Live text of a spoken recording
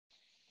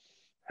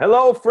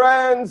Hello,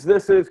 friends.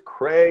 This is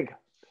Craig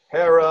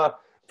Perra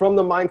from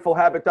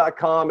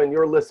themindfulhabit.com, and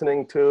you're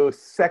listening to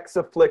Sex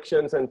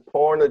Afflictions and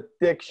Porn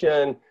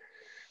Addiction,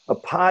 a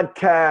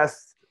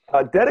podcast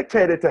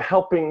dedicated to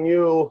helping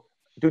you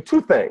do two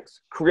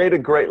things: create a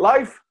great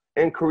life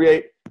and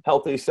create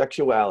healthy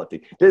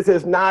sexuality. This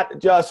is not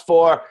just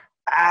for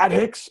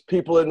addicts,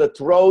 people in the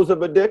throes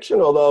of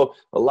addiction, although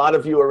a lot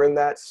of you are in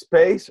that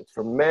space. It's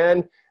for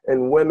men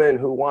and women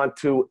who want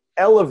to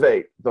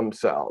elevate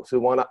themselves,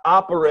 who want to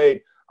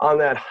operate on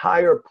that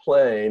higher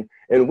plane.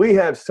 And we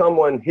have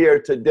someone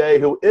here today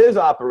who is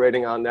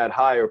operating on that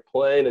higher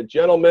plane, a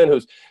gentleman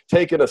who's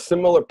taken a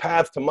similar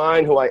path to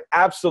mine, who I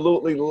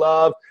absolutely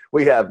love.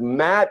 We have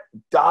Matt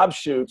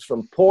Dobschuetz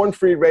from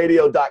Pornfree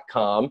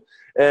Radio.com.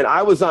 And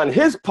I was on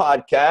his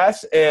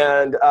podcast,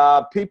 and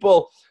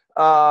people,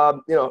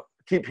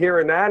 keep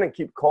hearing that and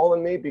keep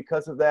calling me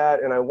because of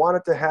that. And I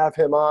wanted to have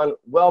him on.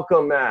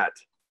 Welcome, Matt.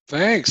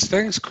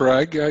 Thanks,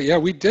 Craig. Yeah,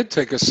 we did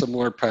take a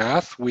similar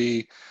path.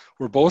 We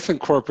were both in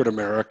corporate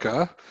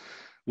America.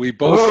 We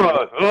both.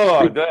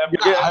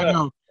 I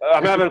know.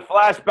 I'm having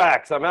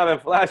flashbacks.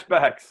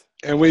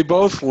 And we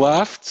both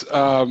left,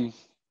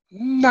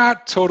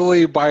 not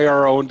totally by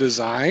our own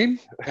design.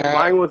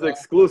 Mine was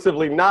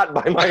exclusively not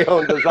by my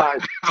own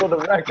design. For the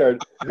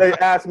record, they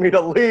asked me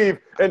to leave,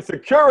 and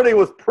security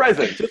was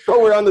present, just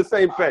so we're on the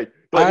same page.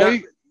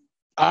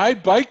 I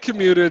bike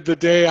commuted the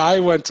day I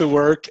went to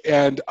work,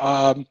 and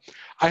I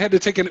had to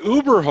take an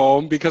Uber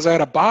home because I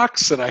had a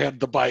box and I had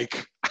the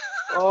bike.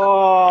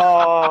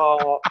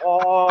 I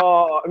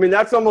mean,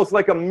 that's almost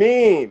like a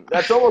meme.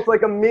 Like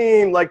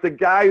the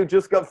guy who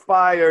just got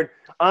fired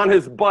on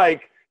his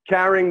bike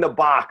carrying the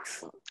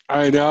box.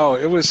 I know.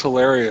 It was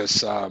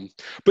hilarious.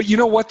 But you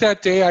know what?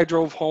 That day I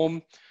drove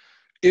home,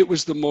 it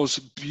was the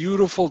most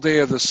beautiful day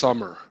of the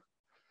summer.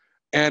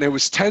 And it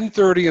was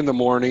 10:30 in the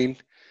morning,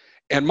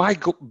 and my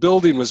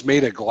building was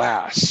made of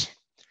glass.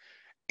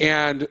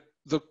 And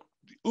the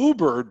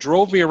Uber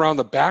drove me around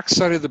the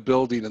backside of the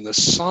building, and the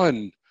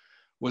sun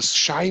was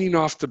shining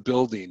off the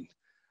building.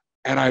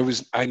 And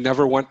I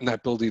never went in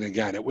that building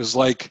again. It was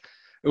like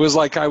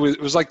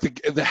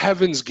the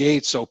heavens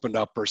gates opened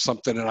up or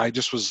something, and I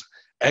just was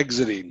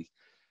exiting.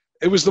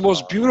 It was the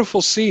most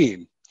beautiful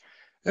scene.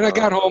 And I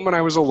got home and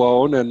I was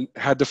alone and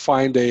had to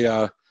find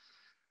an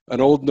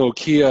old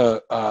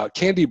Nokia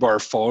candy bar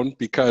phone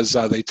because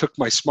they took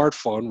my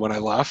smartphone when I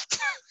left.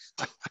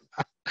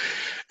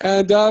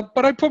 And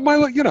but I put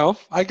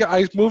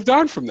I moved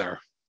on from there.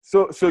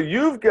 So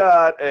you've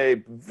got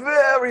a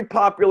very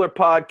popular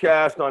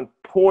podcast on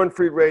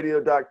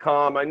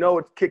PornfreeRadio.com. I know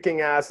it's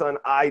kicking ass on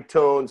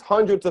iTunes.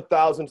 Hundreds of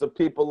thousands of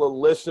people are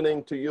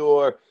listening to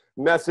your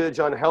message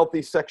on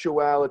healthy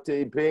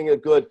sexuality, being a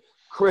good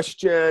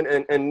Christian,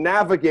 and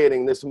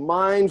navigating this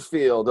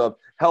minefield of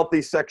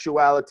healthy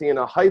sexuality in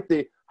a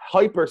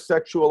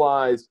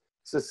hyper-sexualized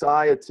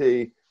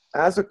society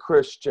as a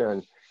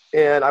Christian.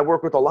 And I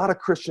work with a lot of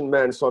Christian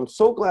men, so I'm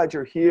so glad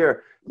you're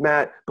here,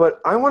 Matt. But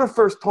I want to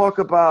first talk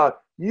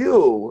about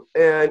you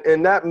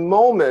and that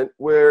moment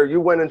where you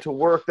went into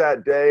work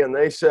that day and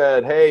they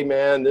said, hey,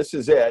 man, this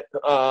is it.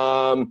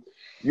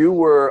 You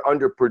were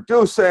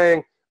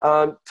underproducing.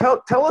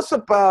 Tell us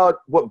about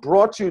what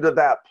brought you to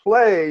that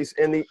place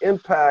and the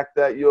impact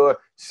that your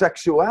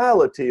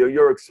sexuality or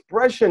your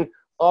expression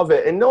of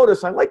it. And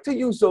notice, I like to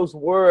use those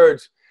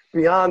words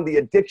beyond the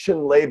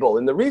addiction label.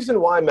 And the reason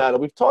why, Matt,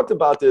 we've talked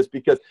about this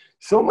because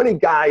so many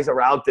guys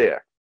are out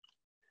there.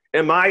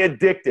 Am I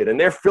addicted? And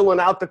they're filling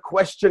out the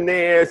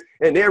questionnaires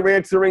and they're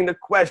answering the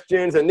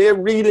questions and they're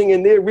reading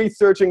and they're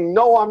researching.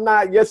 No, I'm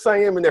not. Yes, I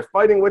am. And they're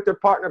fighting with their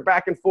partner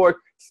back and forth.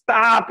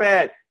 Stop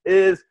it.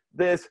 Is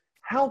this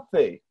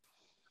healthy?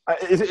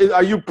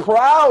 Are you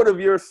proud of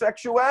your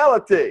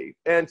sexuality?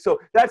 And so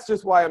that's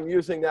just why I'm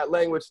using that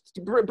language.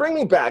 Bring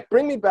me back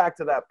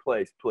to that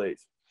place,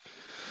 please.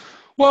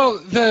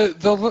 Well,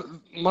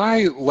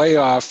 my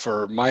layoff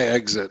or my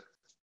exit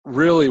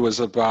really was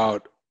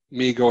about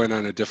me going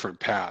on a different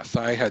path.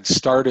 I had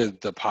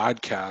started the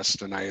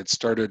podcast and I had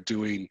started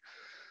doing,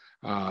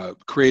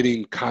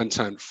 creating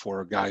content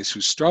for guys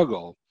who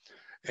struggle.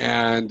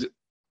 And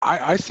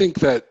I think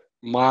that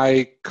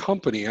my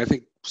company,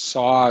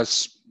 saw,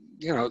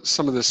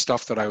 some of the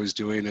stuff that I was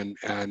doing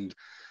and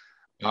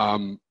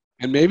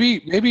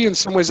maybe in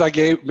some ways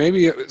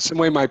some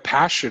way my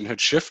passion had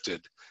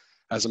shifted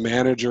as a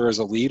manager, as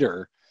a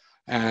leader.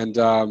 And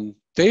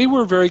they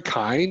were very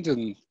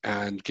kind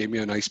and gave me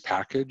a nice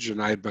package.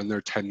 And I had been there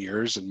 10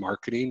 years in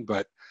marketing,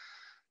 but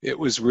it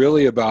was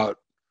really about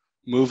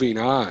moving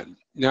on.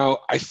 Now,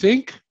 I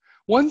think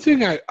one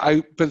thing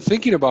I've been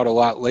thinking about a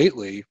lot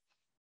lately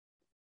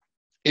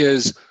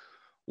is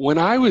when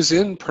I was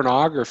in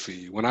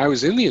pornography, when I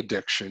was in the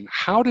addiction,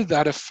 how did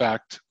that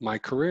affect my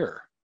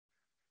career?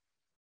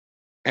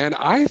 And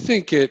I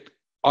think it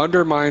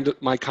undermined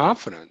my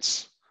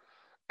confidence.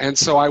 And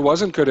so I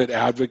wasn't good at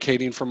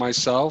advocating for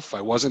myself.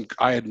 I was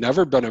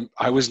never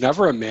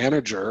a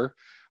manager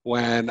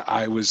when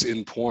I was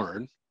in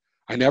porn.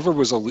 I never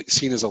was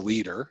seen as a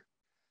leader.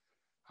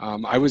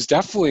 I was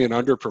definitely an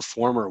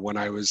underperformer when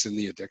I was in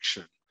the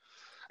addiction.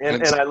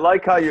 And I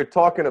like how you're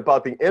talking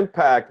about the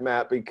impact,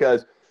 Matt,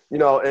 because, you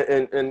know,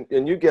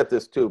 and you get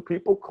this too.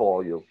 People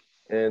call you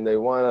and they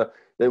want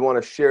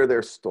to share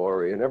their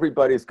story, and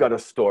everybody's got a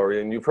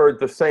story, and you've heard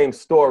the same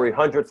story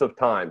hundreds of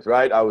times,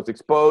 right? I was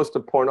exposed to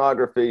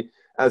pornography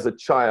as a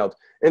child.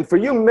 And for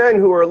you men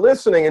who are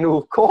listening and who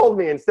have called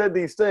me and said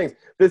these things,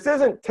 this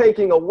isn't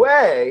taking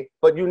away,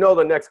 but you know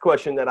the next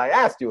question that I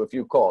asked you if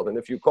you called. And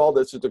if you called,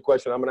 this is the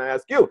question I'm going to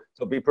ask you.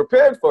 So be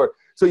prepared for it.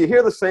 So you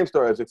hear the same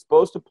story. I was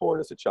exposed to porn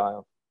as a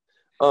child.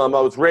 I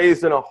was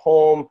raised in a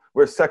home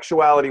where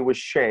sexuality was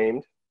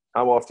shamed.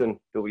 How often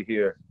do we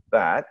hear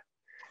that?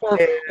 Or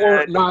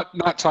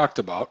not talked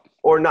about.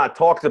 Or not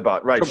talked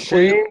about, right?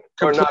 Shamed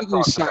or not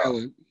completely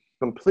silent.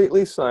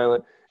 Completely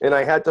silent. And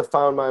I had to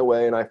find my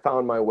way, and I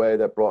found my way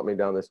that brought me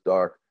down this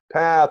dark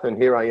path. And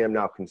here I am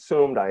now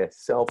consumed. I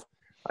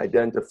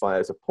self-identify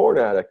as a porn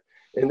addict.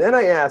 And then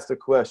I asked the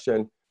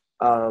question,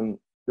 so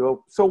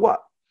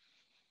what?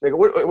 They go,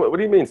 what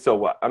do you mean, so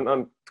what?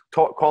 I'm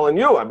calling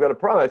you. I've got a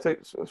problem. I say,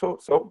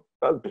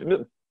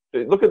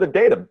 look at the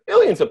data.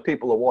 Billions of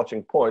people are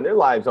watching porn. Their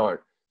lives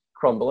aren't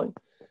crumbling.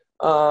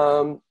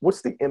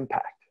 What's the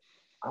impact?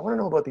 I want to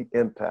know about the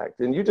impact.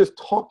 And you just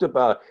talked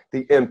about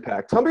the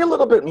impact. Tell me a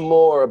little bit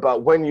more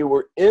about when you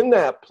were in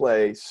that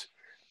place.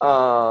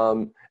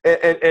 We'll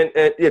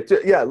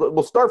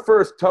start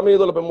first. Tell me a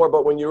little bit more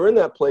about when you were in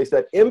that place,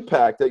 that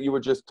impact that you were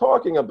just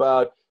talking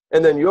about,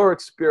 and then your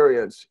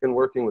experience in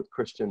working with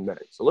Christian men.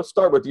 So let's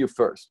start with you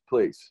first,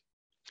 please.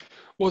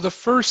 Well, the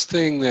first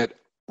thing that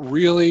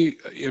really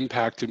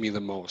impacted me the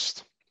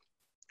most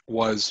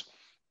was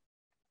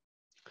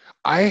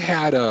I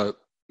had a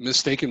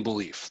mistaken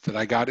belief that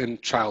I got in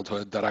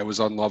childhood that I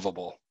was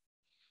unlovable.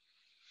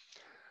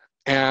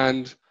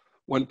 And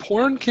when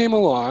porn came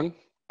along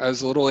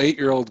as a little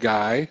 8-year-old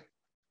guy,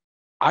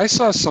 I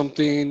saw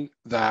something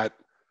that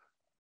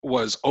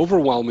was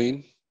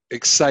overwhelming,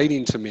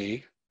 exciting to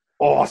me.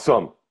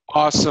 Awesome,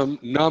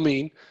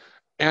 numbing.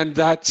 And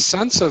that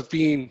sense of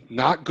being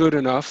not good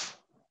enough,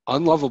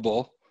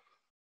 unlovable,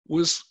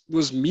 was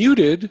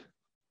muted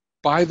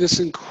by this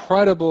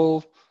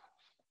incredible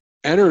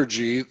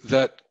energy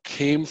that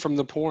came from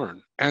the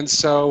porn. And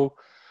so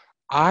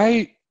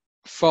I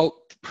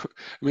felt,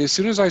 as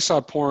soon as I saw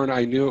porn,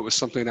 I knew it was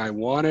something I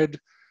wanted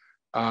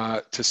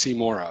to see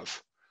more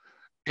of.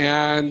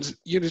 And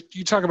you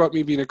talk about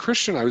me being a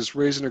Christian. I was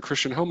raised in a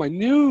Christian home. I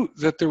knew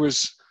that there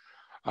was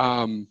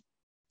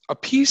a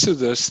piece of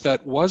this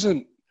that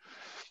wasn't,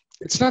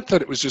 it's not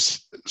that it was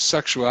just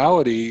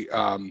sexuality,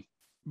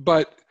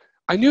 but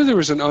I knew there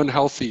was an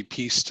unhealthy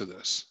piece to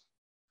this.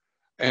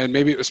 And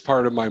maybe it was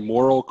part of my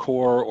moral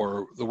core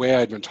or the way I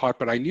had been taught,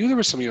 but I knew there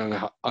was something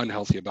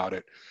unhealthy about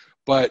it.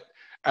 But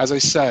as I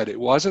said, it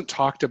wasn't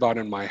talked about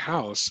in my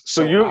house.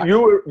 So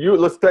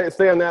let's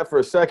stay on that for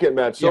a second,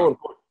 Matt. So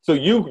important. So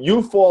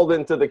you fall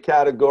into the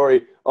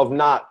category of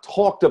not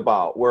talked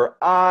about, where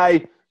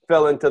I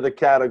fell into the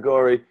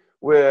category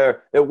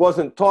where it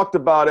wasn't talked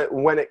about it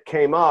when it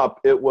came up.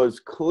 It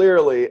was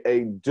clearly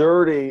a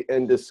dirty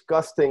and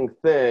disgusting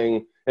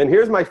thing. And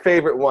here's my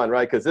favorite one,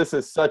 right? Because this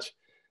is such,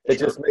 it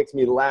just makes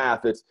me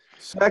laugh. It's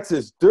sex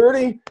is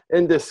dirty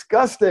and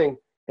disgusting,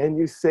 and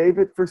you save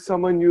it for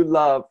someone you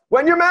love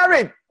when you're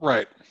married.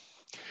 Right.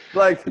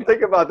 Like,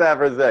 think about that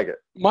for a second.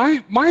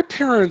 My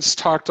parents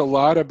talked a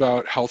lot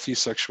about healthy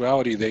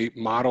sexuality. They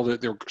modeled it.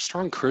 They were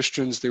strong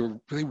Christians. They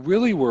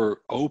really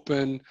were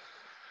open.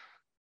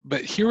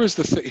 But here's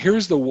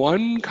the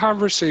one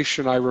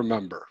conversation I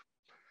remember.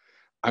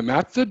 I'm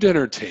at the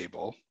dinner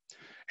table,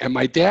 and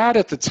my dad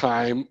at the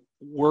time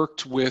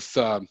worked with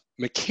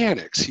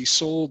mechanics. He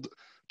sold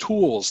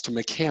tools to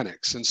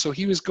mechanics, and so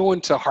he was going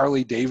to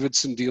Harley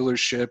Davidson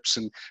dealerships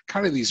and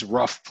kind of these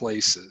rough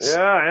places.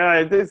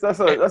 Yeah,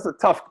 that's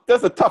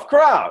a tough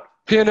crowd.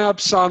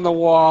 Pinups on the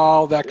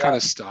wall, that kind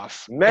of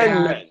stuff.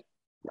 Men.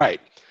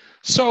 Right.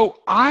 So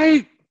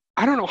I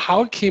don't know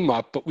how it came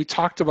up, but we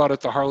talked about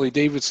at the Harley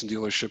Davidson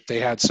dealership.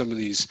 They had some of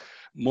these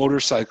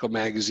motorcycle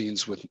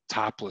magazines with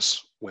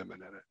topless women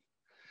in it.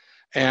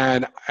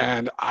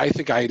 And I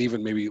think I had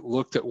even maybe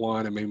looked at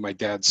one, and maybe my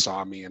dad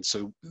saw me. And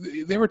so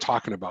they were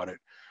talking about it.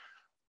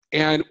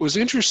 And it was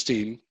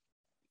interesting.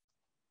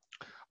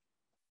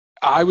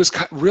 I was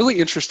really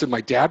interested.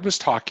 My dad was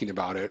talking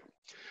about it.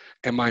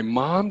 And my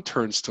mom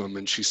turns to him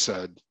and she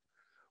said,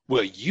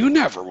 "Well, you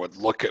never would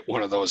look at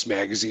one of those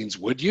magazines,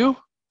 would you?"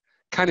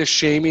 Kind of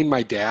shaming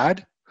my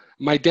dad.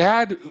 My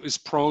dad is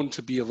prone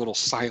to be a little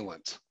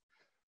silent.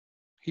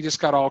 He just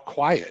got all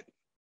quiet.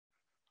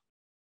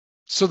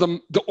 So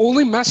the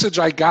only message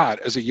I got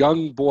as a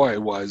young boy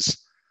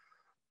was,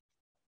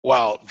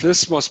 well,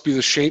 this must be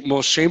the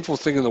most shameful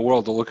thing in the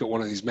world to look at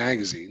one of these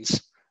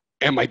magazines.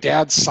 And my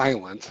dad's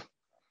silent.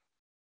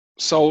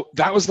 So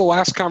that was the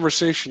last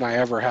conversation I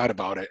ever had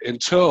about it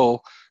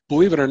until,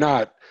 believe it or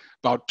not,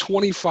 about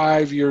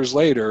 25 years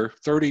later,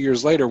 30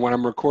 years later, when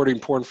I'm recording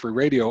Pornfree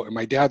Radio and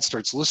my dad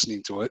starts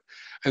listening to it.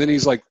 And then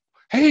he's like,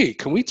 "Hey,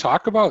 can we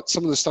talk about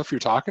some of the stuff you're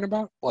talking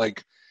about?"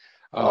 Like,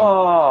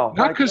 not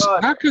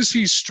because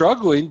he's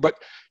struggling, but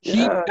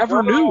he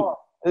never knew.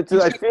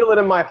 I feel it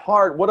in my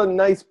heart. What a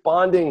nice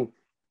bonding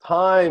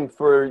time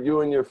for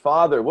you and your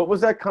father. What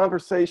was that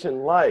conversation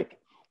like?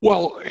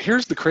 Well,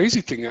 here's the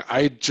crazy thing.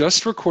 I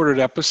just recorded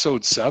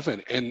episode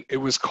 7, and it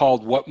was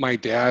called What My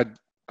Dad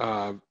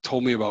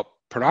Told Me About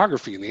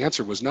Pornography, and the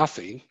answer was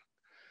nothing.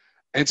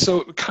 And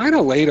so it kind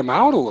of laid him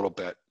out a little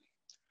bit.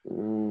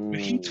 But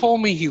he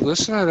told me he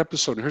listened to that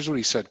episode, and here's what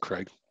he said,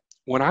 Craig.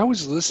 When I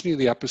was listening to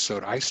the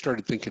episode, I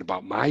started thinking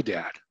about my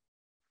dad.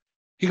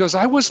 He goes,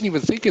 I wasn't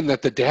even thinking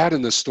that the dad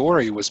in the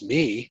story was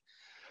me.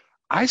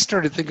 I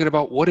started thinking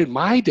about, what did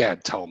my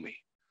dad tell me?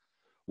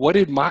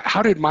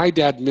 How did my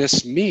dad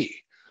miss me?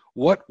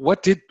 What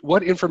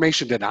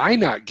information did I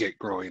not get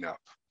growing up?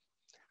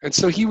 And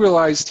so he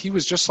realized he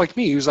was just like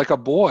me. He was like a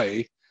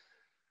boy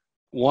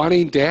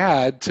wanting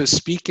dad to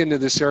speak into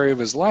this area of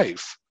his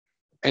life.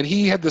 And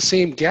he had the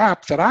same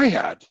gap that I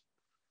had.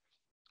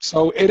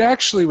 So it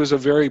actually was a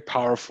very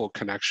powerful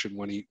connection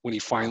when he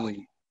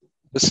finally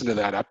listened to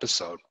that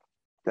episode.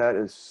 That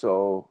is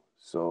so,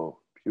 so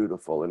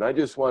beautiful. And I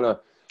just want to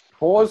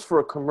pause for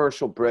a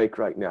commercial break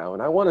right now.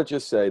 And I want to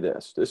just say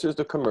this. This is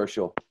the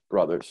commercial,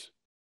 brothers,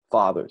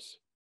 fathers.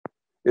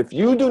 If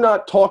you do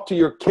not talk to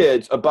your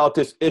kids about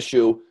this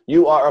issue,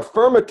 you are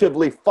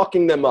affirmatively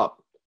fucking them up.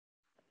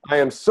 I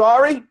am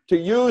sorry to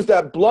use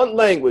that blunt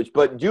language,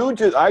 but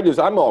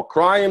I'm all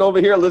crying over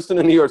here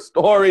listening to your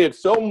story.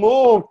 It's so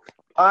moved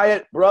by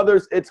it,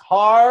 brothers. It's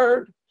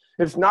hard.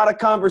 It's not a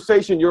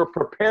conversation you're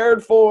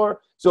prepared for.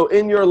 So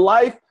in your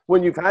life,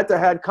 when you've had to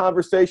have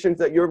conversations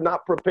that you're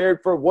not prepared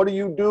for, what do?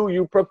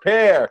 You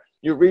prepare.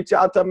 You reach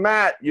out to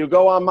Matt. You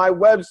go on my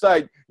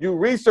website. You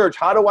research,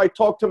 how do I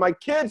talk to my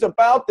kids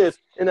about this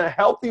in a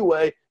healthy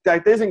way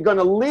that isn't going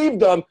to leave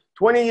them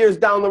 20 years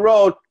down the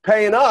road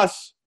paying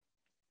us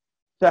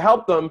to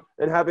help them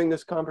in having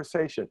this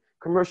conversation.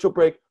 Commercial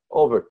break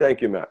over.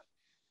 Thank you, Matt.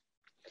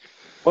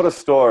 What a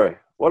story.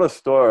 What a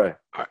story.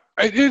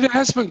 It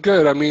has been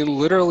good. I mean,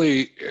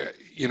 literally,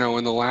 in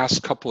the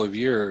last couple of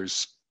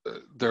years,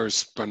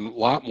 there's been a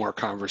lot more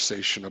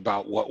conversation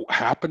about what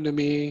happened to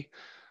me,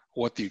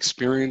 what the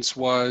experience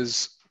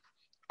was.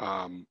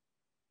 Definitely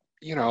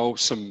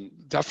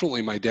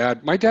my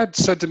dad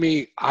said to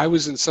me, I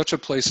was in such a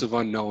place of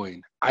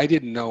unknowing. I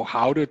didn't know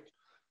how to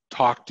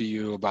talk to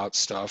you about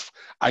stuff.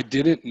 I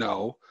didn't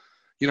know.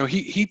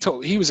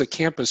 He was a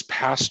campus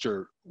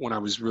pastor when I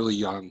was really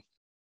young.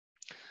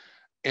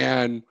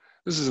 And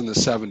this is in the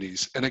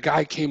 70s. And a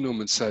guy came to him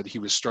and said he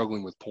was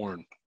struggling with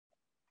porn.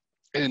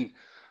 And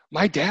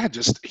my dad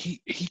he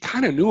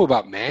kind of knew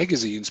about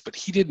magazines, but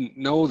he didn't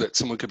know that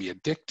someone could be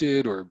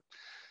addicted, or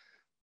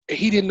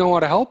he didn't know how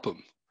to help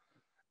him.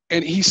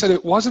 And he said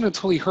it wasn't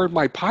until he heard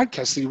my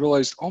podcast that he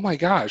realized, oh my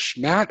gosh,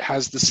 Matt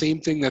has the same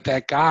thing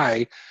that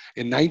guy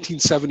in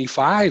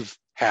 1975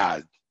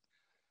 had.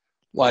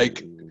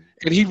 And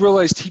he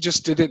realized he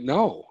just didn't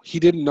know. He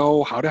didn't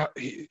know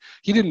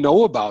he didn't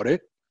know about it.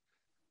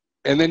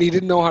 And then he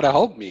didn't know how to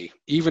help me,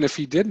 even if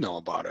he did know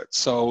about it.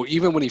 So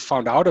even when he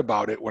found out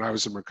about it when I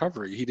was in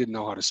recovery, he didn't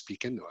know how to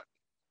speak into it.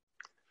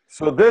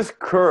 So this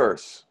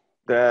curse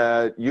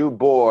that you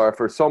bore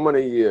for so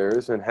many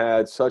years and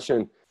had such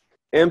an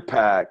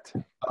impact,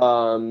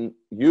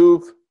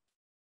 you've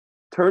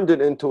turned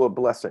it into a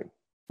blessing.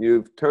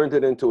 You've turned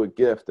it into a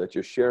gift that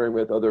you're sharing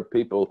with other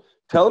people.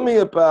 Tell me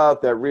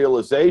about that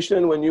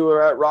realization when you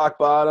were at rock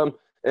bottom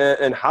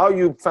and how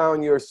you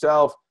found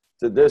yourself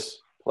to this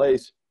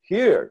place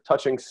here,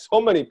 touching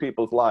so many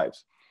people's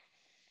lives.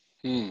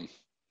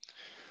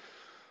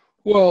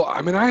 Well,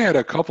 I mean, I had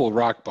a couple of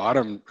rock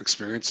bottom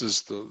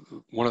experiences.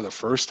 One of the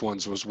first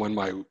ones was when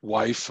my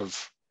wife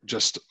of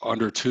just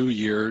under 2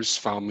 years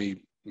found me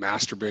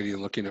masturbating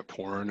and looking at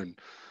porn, and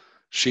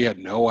she had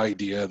no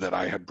idea that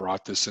I had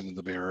brought this into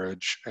the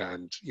marriage,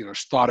 and she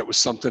thought it was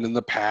something in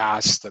the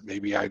past that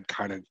maybe I'd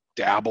kind of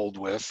dabbled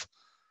with.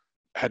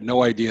 Had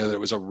no idea that it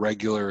was a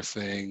regular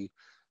thing.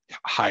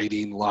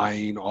 Hiding,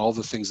 lying, all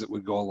the things that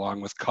would go along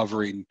with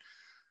covering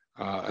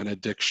an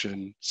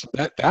addiction. So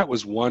that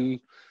was one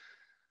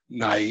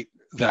night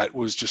that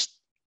was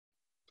just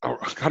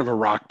kind of a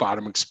rock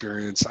bottom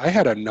experience. I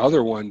had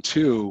another one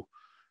too.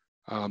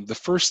 The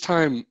first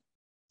time,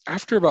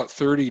 after about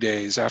 30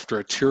 days, after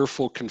a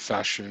tearful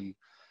confession,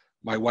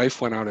 my wife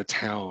went out of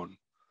town,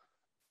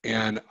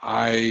 and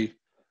I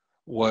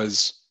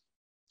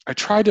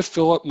tried to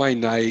fill up my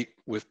night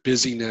with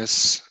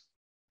busyness.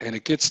 And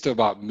it gets to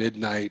about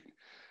midnight,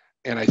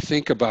 and I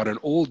think about an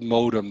old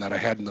modem that I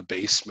had in the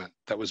basement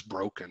that was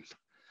broken.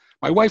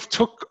 My wife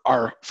took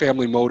our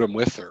family modem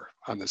with her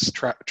on this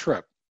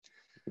trip,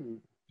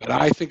 but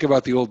I think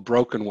about the old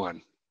broken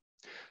one.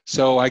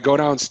 So I go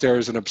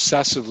downstairs, and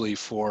obsessively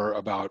for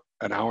about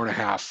an hour and a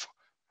half,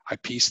 I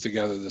piece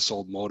together this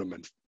old modem,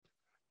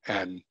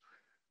 and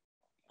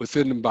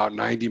within about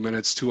 90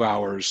 minutes, 2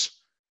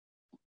 hours,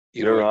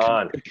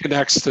 it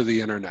connects to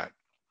the internet.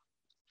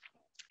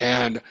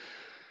 And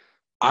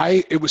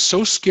it was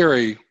so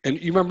scary. And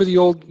you remember the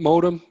old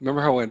modem? Remember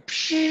how it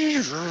went?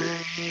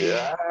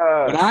 Yeah.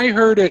 When I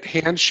heard it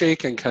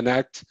handshake and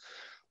connect,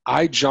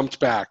 I jumped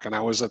back, and I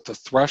was at the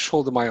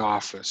threshold of my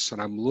office, and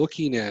I'm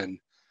looking in,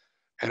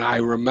 And I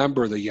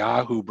remember the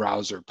Yahoo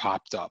browser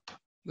popped up.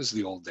 This is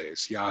the old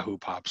days. Yahoo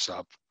pops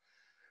up,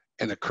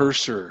 and the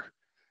cursor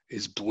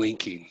is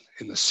blinking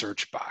in the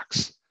search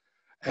box.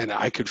 And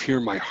I could hear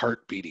my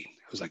heart beating.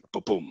 It was like,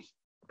 ba-boom,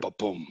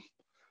 ba-boom,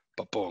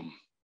 ba-boom.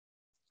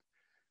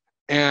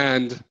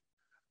 And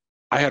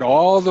I had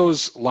all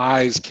those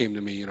lies came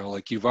to me, you know,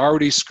 like, you've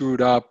already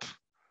screwed up.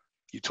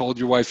 You told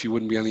your wife you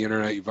wouldn't be on the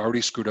internet. You've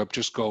already screwed up.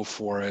 Just go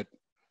for it.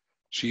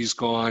 She's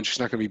gone. She's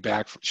not going to be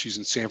back. She's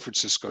in San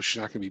Francisco. She's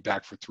not going to be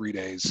back for 3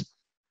 days.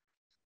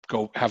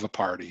 Go have a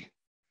party.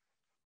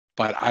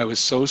 But I was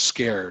so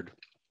scared.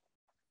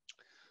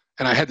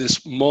 And I had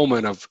this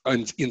moment of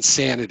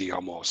insanity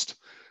almost.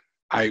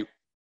 I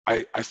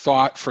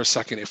thought for a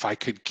second, if I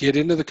could get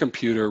into the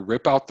computer,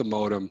 rip out the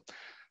modem,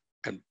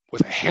 and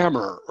with a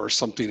hammer or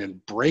something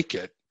and break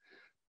it,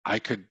 I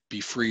could be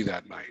free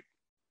that night.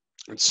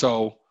 And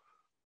so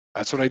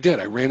that's what I did.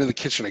 I ran to the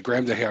kitchen. I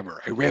grabbed the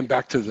hammer. I ran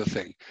back to the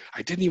thing.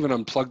 I didn't even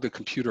unplug the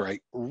computer. I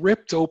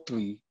ripped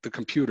open the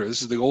computer.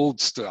 This is the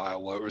old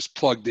style where it was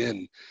plugged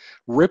in.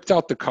 Ripped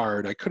out the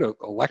card. I could have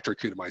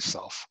electrocuted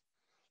myself.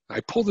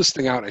 I pulled this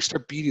thing out and I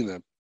started beating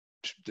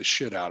the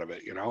shit out of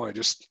it. You know,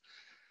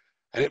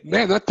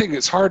 man, that thing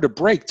is hard to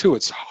break too.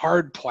 It's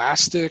hard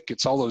plastic.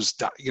 It's all those,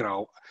 you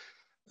know,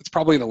 it's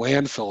probably in a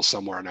landfill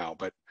somewhere now,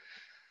 but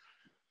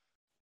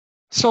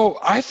so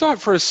I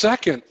thought for a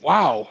second,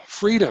 wow,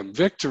 freedom,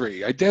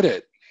 victory, I did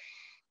it.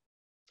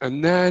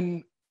 And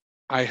then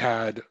I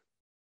had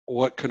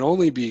what can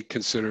only be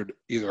considered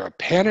either a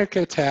panic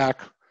attack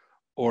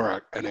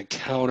or an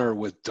encounter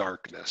with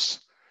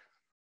darkness.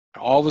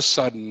 All of a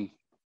sudden,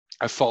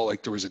 I felt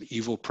like there was an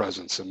evil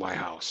presence in my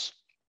house.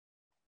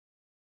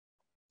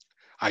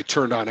 I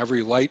turned on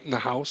every light in the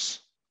house.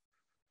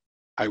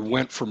 I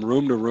went from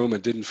room to room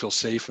and didn't feel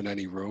safe in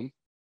any room.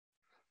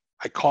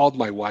 I called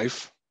my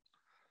wife.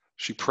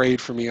 She prayed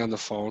for me on the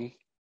phone.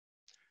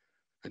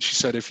 And she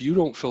said, if you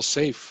don't feel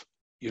safe,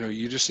 you know,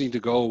 you just need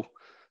to go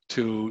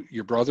to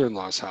your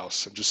brother-in-law's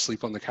house and just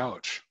sleep on the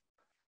couch.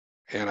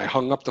 And I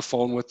hung up the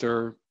phone with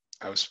her.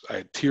 I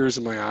had tears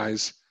in my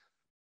eyes,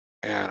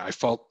 and I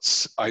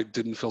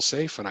didn't feel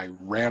safe. And I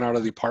ran out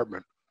of the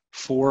apartment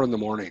 4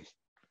 a.m.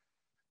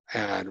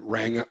 and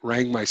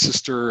rang my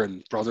sister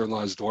and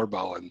brother-in-law's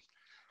doorbell. And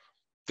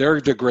they're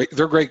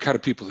great kind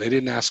of people. They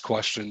didn't ask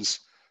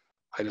questions.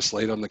 I just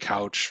laid on the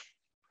couch.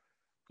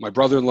 My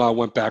brother-in-law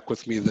went back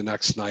with me the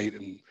next night,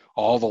 and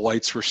all the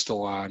lights were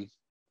still on.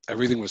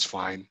 Everything was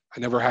fine. I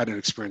never had an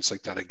experience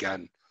like that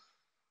again.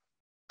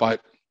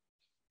 But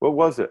what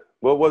was it?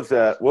 What was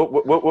that? What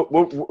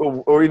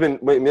or even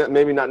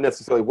maybe not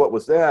necessarily what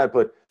was that,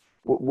 but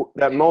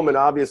that moment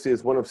obviously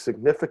is one of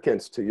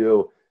significance to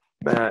you,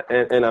 Matt.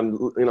 And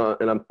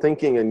I'm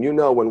thinking, and you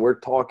know, when we're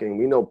talking,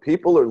 we know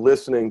people are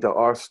listening to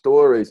our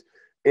stories.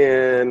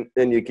 And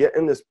you get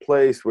in this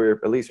place where,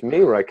 at least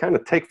me, where I kind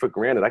of take for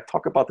granted. I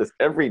talk about this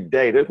every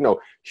day. There's no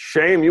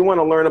shame. You want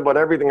to learn about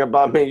everything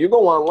about me, you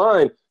go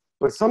online.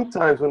 But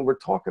sometimes when we're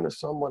talking to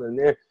someone and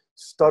they're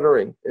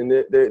stuttering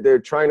and they're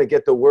trying to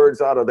get the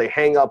words out, or they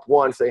hang up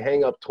once, they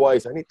hang up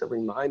twice, I need to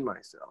remind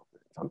myself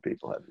that some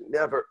people have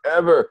never,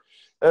 ever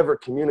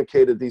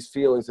communicated these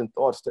feelings and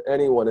thoughts to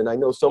anyone. And I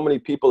know so many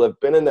people have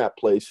been in that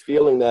place,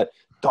 feeling that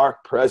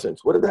dark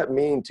presence. What did that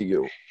mean to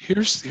you?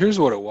 Here's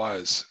what it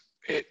was.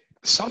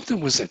 Something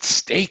was at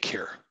stake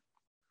here.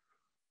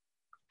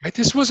 Right?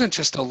 This wasn't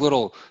just a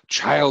little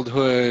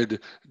childhood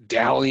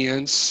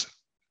dalliance.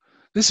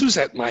 This was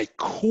at my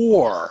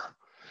core.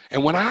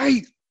 And when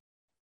I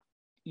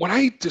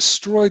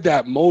destroyed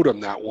that modem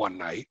that one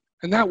night,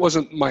 and that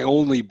wasn't my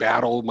only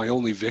battle, my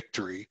only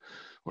victory,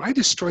 when I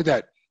destroyed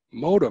that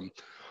modem,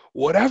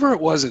 whatever it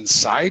was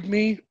inside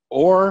me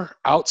or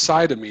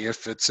outside of me,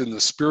 if it's in the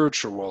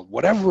spiritual world,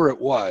 whatever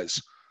it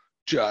was,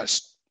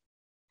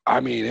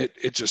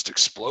 it just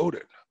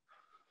exploded.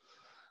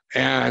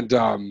 And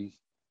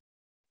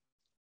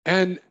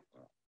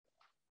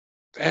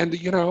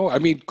you know, I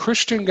mean,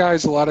 Christian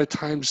guys a lot of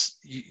times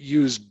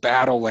use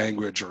battle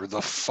language or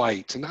the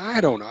fight. And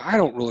I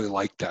don't really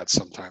like that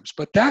sometimes.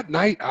 But that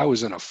night I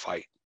was in a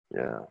fight.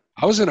 Yeah.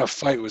 I was in a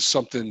fight with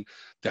something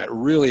that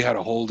really had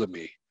a hold of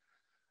me.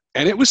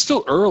 And it was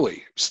still early.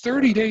 It was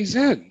 30 days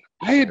in.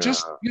 I had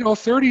just,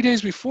 30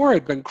 days before,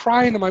 I'd been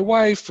crying to my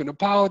wife and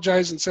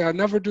apologized and say, I'll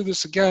never do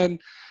this again.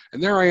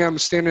 And there I am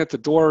standing at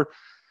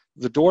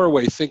the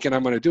doorway thinking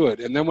I'm going to do it.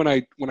 And then when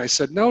I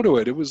said no to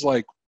it, it was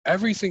like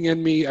everything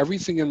in me,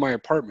 everything in my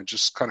apartment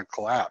just kind of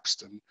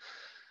collapsed.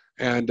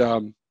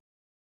 And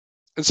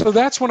so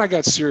that's when I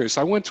got serious.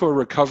 I went to a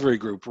recovery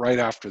group right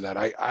after that.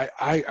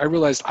 I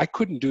realized I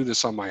couldn't do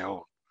this on my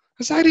own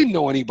because I didn't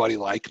know anybody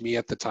like me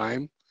at the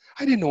time.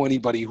 I didn't know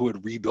anybody who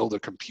would rebuild a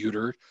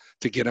computer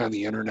to get on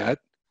the internet.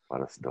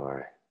 What a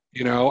story.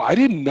 You know, I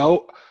didn't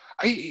know.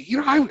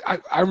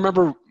 I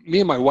remember me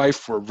and my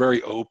wife were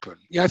very open.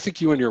 Yeah, I think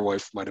you and your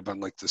wife might have been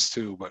like this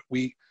too. But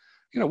we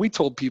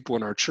told people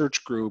in our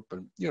church group,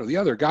 and the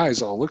other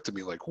guys all looked at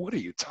me like, "What are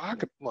you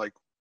talking?" Like,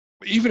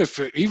 even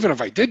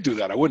if I did do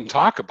that, I wouldn't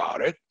talk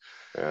about it.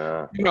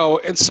 Yeah.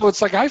 And so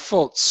it's like I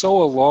felt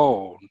so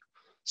alone,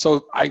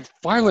 So I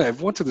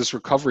went to this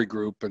recovery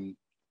group, and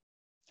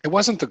it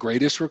wasn't the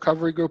greatest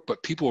recovery group,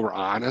 but people were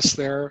honest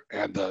there,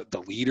 and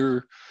the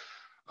leader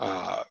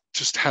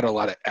just had a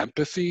lot of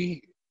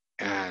empathy,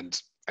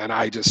 and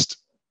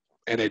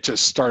it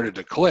just started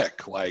to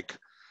click. Like,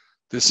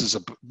 this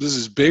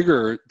is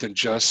bigger than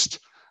just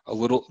a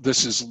little.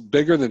 This is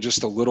bigger than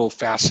just a little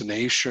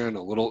fascination,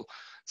 a little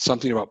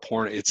something about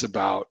porn. It's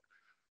about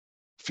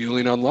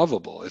feeling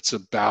unlovable. It's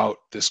about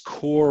this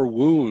core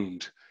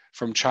wound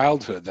from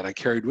childhood that I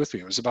carried with me.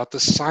 It was about the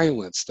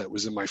silence that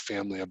was in my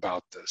family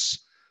about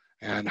this,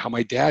 and how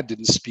my dad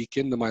didn't speak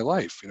into my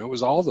life. You know, it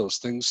was all those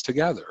things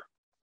together.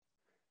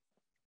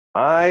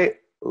 I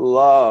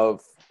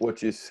love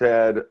what you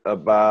said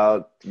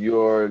about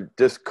your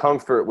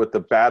discomfort with the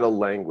battle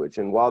language.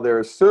 And while there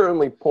are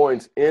certainly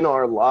points in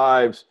our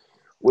lives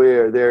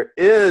where there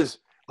is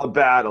a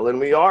battle and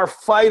we are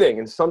fighting,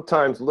 and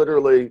sometimes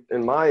literally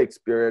in my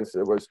experience,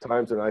 there was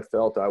times when I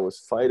felt I was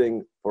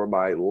fighting for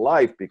my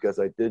life because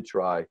I did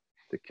try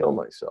to kill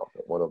myself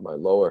at one of my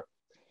lower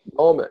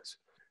moments.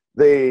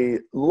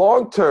 The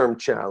long-term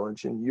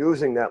challenge in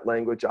using that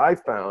language, I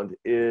found,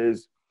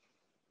 is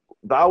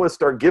thou would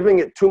start giving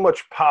it too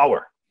much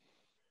power.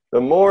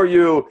 The more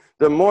you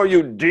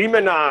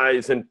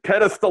demonize and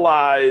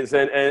pedestalize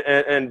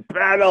and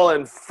battle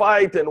and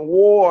fight and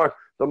war,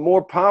 the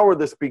more power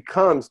this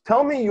becomes.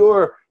 Tell me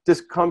your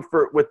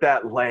discomfort with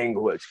that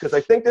language, because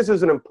I think this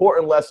is an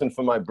important lesson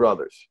for my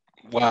brothers.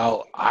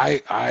 Well,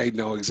 I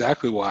know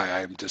exactly why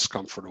I'm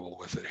discomfortable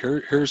with it.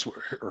 Here's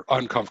or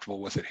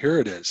uncomfortable with it. Here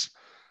it is.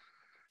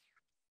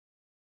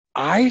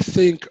 I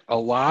think a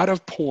lot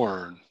of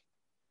porn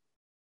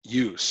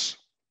use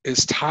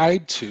is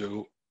tied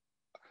to,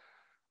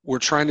 we're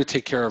trying to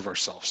take care of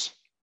ourselves.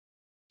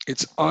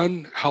 It's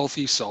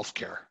unhealthy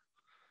self-care.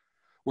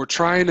 We're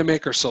trying to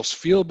make ourselves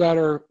feel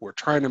better. We're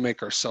trying to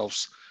make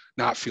ourselves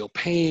not feel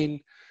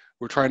pain.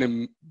 We're trying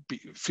to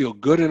feel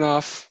good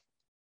enough.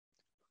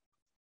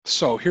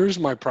 So here's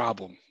my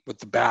problem with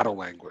the battle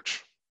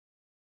language.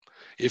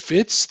 If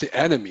it's the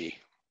enemy,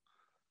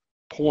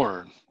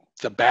 porn,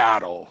 the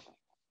battle,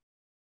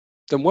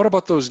 then what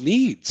about those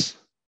needs?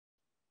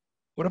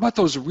 What about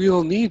those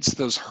real needs,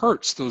 those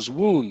hurts, those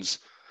wounds,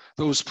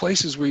 those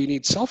places where you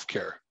need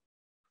self-care?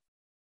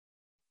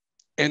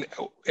 And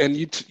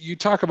you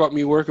talk about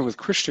me working with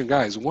Christian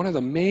guys. One of the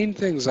main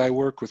things I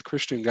work with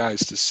Christian guys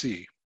to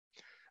see,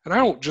 and I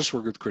don't just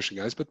work with Christian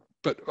guys, but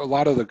a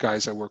lot of the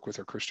guys I work with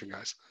are Christian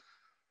guys.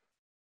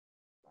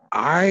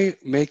 I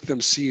make them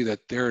see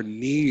that their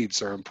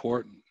needs are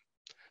important,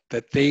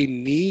 that they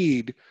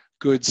need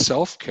good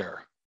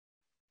self-care.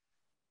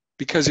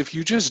 Because if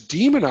you just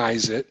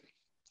demonize it,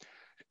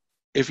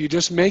 if you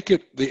just make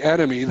it the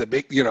enemy, the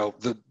big,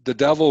 the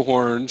devil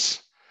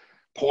horns,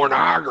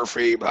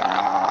 pornography,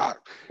 blah.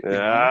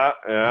 Yeah.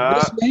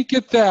 Just make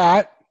it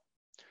that,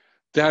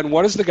 then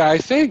what does the guy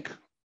think?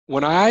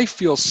 When I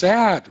feel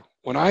sad,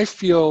 when I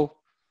feel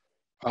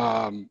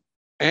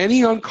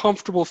any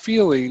uncomfortable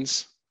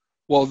feelings,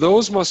 well,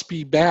 those must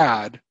be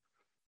bad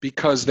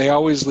because they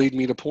always lead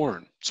me to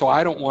porn. So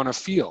I don't want to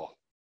feel.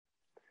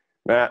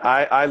 Matt,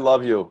 I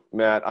love you,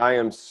 Matt. I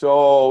am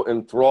so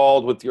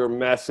enthralled with your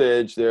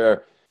message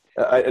there.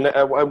 And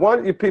I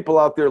want you people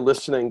out there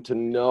listening to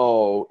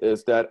know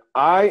is that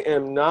I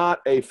am not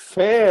a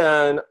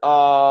fan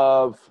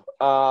of,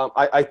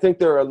 I think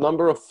there are a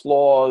number of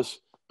flaws,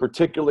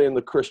 particularly in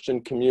the Christian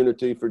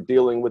community, for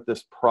dealing with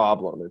this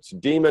problem. It's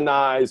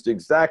demonized,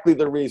 exactly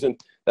the reason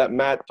that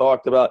Matt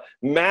talked about.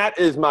 Matt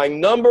is my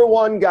number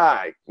one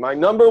guy, my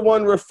number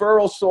one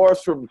referral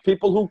source for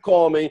people who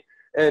call me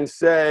and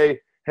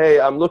say,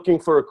 hey, I'm looking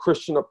for a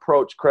Christian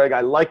approach, Craig.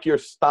 I like your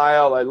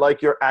style. I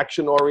like your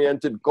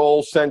action-oriented,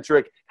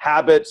 goal-centric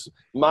habits,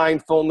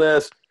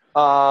 mindfulness.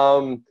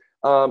 But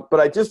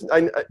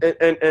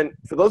and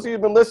for those of you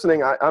who've been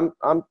listening, I'm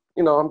a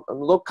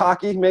little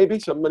cocky. Maybe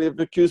somebody have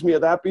accused me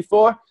of that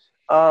before.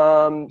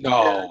 No.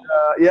 No,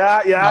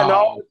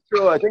 it's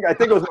true. I think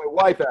it was my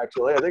wife,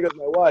 actually. I think it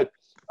was my wife.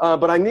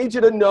 But I need you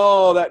to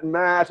know that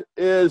Matt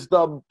is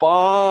the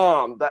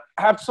bomb, the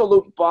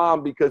absolute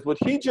bomb, because what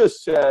he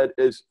just said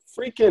is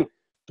freaking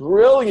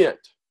brilliant.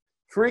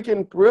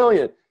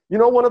 You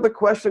know, one of the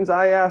questions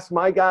I ask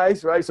my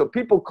guys, right? So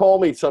people call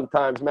me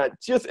sometimes, Matt,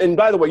 and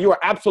by the way, you are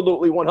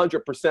absolutely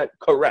 100%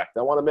 correct.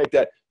 I want to make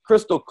that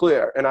crystal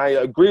clear. And I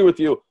agree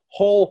with you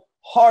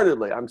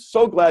wholeheartedly. I'm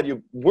so glad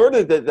you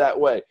worded it that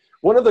way.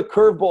 One of the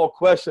curveball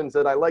questions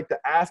that I like to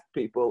ask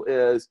people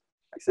is,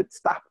 I said,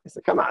 stop. I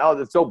said, come on, oh,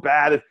 it's so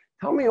bad.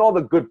 Tell me all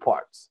the good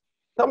parts.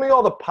 Tell me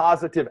all the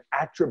positive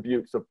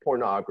attributes of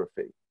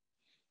pornography.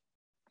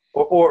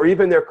 Or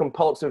even their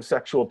compulsive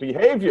sexual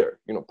behavior.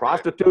 You know,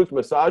 prostitutes,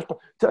 massage.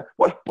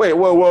 What? Wait,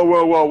 whoa.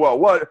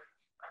 What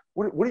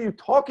are you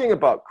talking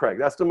about, Craig?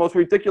 That's the most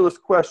ridiculous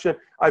question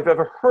I've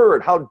ever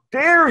heard. How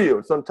dare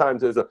you?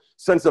 Sometimes there's a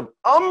sense of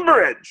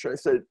umbrage. I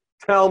said,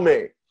 tell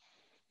me.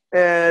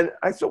 And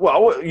I said,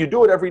 well, you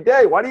do it every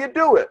day. Why do you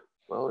do it?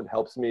 Well, it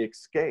helps me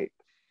escape.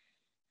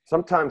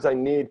 Sometimes I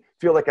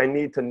feel like I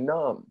need to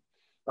numb.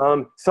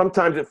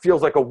 Sometimes it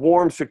feels like a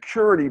warm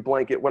security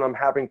blanket when I'm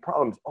having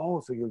problems.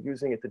 Oh, so you're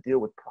using it to deal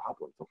with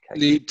problems. Okay.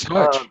 Need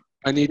touch.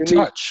 I need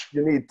touch.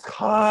 You need I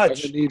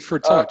touch. have a need for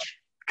touch.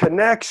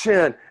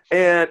 Connection.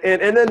 And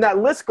then that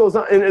list goes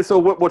on. And so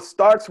what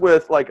starts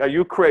with, like, are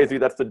you crazy?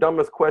 That's the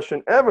dumbest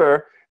question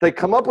ever. They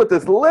come up with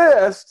this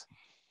list.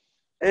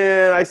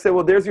 And I say,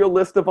 well, there's your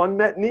list of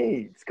unmet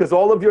needs, because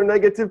all of your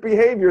negative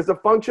behavior is a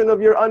function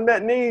of your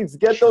unmet needs.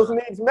 Get those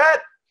needs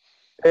met,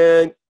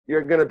 and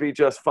you're going to be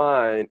just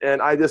fine. And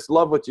I just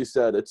love what you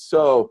said. It's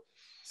so.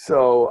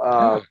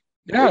 And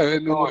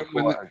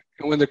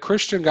when the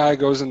Christian guy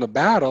goes into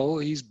battle,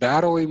 he's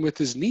battling with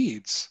his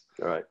needs.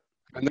 Right.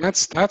 And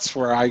that's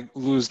where I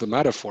lose the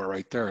metaphor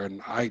right there.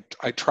 And I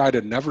try to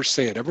never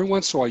say it. Every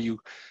once in a while, you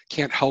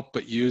can't help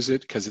but use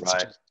it because it's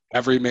just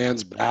every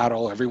man's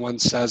battle. Everyone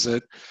says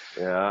it.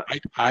 Yeah.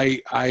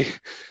 I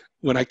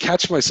when I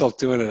catch myself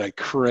doing it, I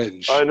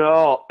cringe. I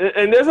know.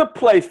 And there's a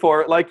place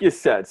for it, like you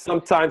said.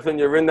 Sometimes when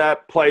you're in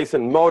that place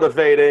and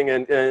motivating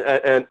and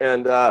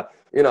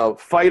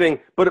fighting,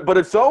 but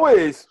it's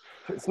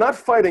not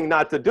fighting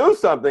not to do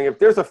something. If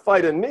there's a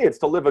fight in me, it's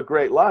to live a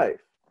great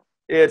life.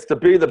 It's to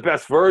be the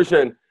best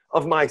version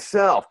of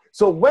myself.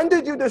 So when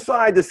did you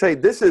decide to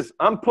say,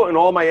 I'm putting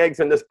all my eggs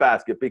in this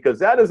basket? Because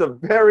that is a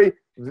very,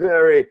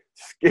 very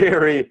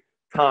scary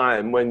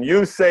time when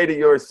you say to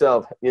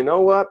yourself, you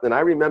know what? And I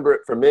remember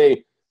it for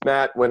me,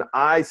 Matt, when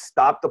I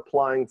stopped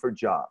applying for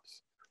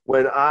jobs,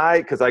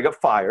 because I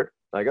got fired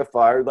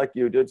like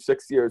you did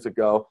 6 years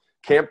ago,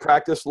 can't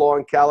practice law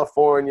in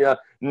California.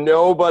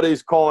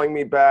 Nobody's calling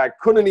me back.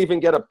 Couldn't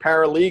even get a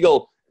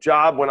paralegal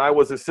job when I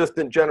was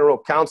assistant general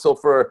counsel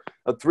for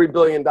a $3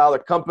 billion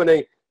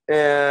company.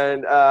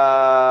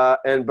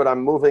 But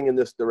I'm moving in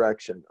this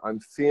direction. I'm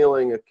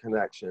feeling a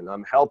connection.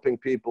 I'm helping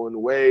people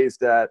in ways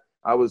that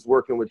I was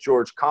working with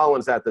George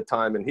Collins at the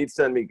time, and he'd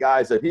send me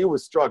guys that he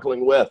was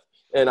struggling with,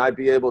 and I'd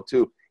be able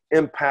to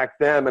impact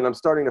them. And I'm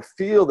starting to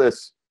feel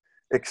this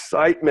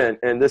excitement,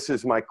 and this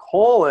is my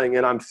calling,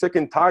 and I'm sick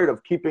and tired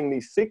of keeping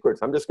these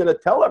secrets. I'm just going to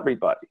tell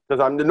everybody,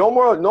 because I'm no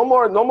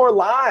more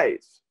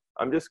lies.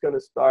 I'm just going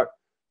to start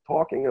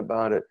talking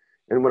about it.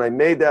 And when I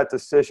made that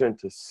decision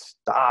to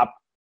stop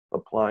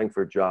applying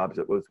for jobs,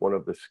 it was one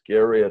of the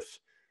scariest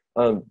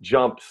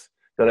jumps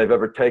that I've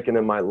ever taken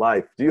in my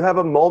life. Do you have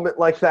a moment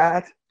like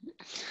that?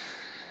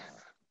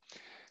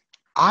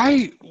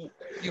 I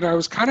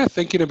was kind of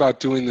thinking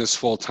about doing this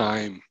full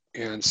time.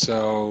 And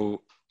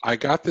so I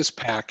got this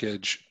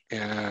package,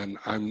 and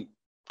I'm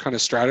kind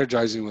of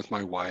strategizing with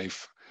my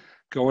wife,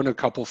 going to a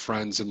couple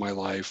friends in my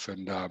life.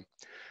 And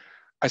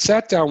I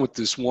sat down with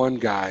this one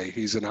guy.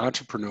 He's an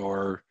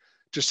entrepreneur,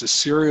 just a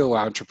serial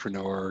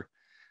entrepreneur.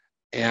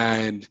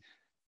 And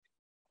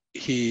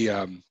he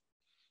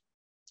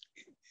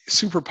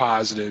super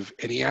positive,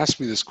 and he asked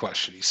me this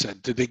question. He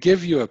said, did they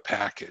give you a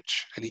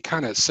package? And he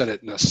kind of said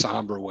it in a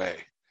somber way.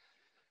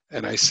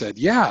 And I said,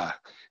 yeah.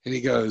 And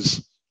he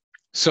goes,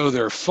 so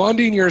they're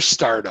funding your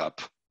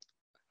startup.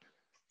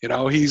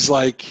 He's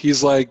like,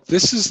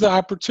 this is the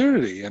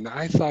opportunity. And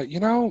I thought,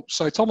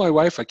 so I told my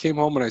wife, I came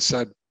home and I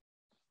said,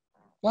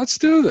 let's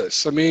do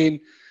this. I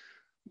mean,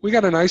 we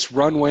got a nice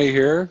runway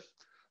here.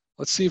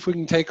 Let's see if we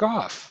can take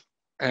off.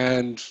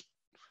 And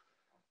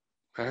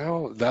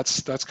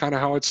that's kind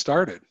of how it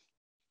started.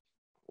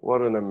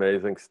 What an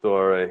amazing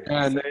story.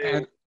 And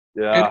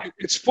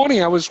it's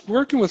funny. I was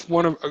working with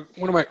one of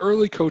my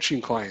early coaching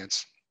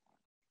clients.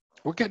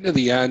 We're getting to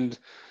the end.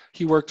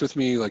 He worked with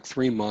me like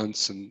 3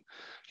 months, and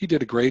he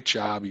did a great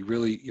job. He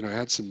really,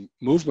 had some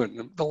movement.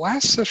 And the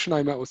last session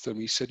I met with him,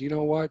 he said, you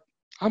know what?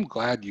 I'm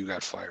glad you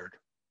got fired.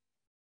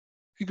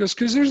 He goes,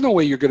 because there's no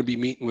way you're going to be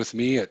meeting with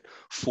me at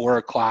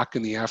 4:00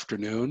 in the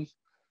afternoon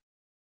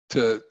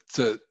to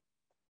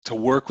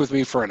work with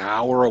me for an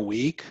hour a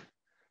week.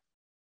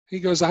 He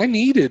goes, I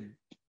needed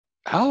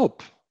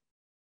help,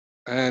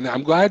 and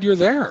I'm glad you're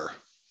there.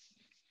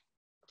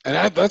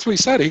 And that's what he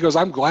said. He goes,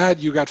 I'm glad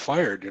you got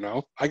fired.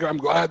 I'm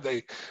glad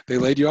they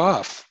laid you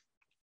off.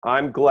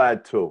 I'm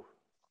glad too.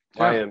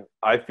 Yeah.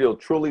 I feel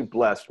truly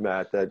blessed,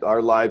 Matt, that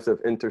our lives have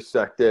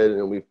intersected,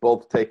 and we've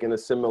both taken a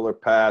similar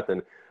path.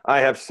 And I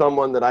have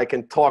someone that I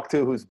can talk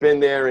to who's been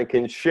there and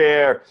can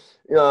share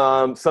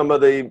some of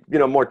the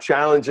more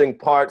challenging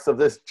parts of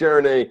this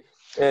journey.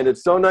 And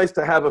it's so nice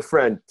to have a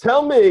friend.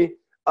 Tell me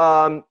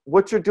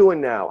what you're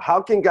doing now.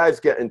 How can guys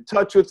get in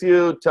touch with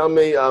you? Tell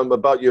me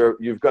about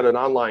you've got an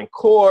online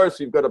course,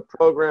 you've got a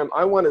program.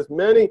 I want as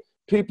many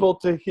people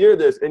to hear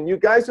this. And you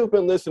guys who've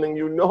been listening,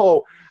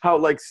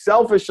 how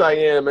selfish I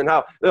am, and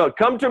how,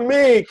 come to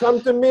me.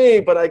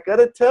 But I got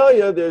to tell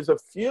you, there's a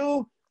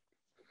few.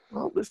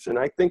 Well, listen,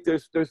 I think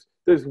there's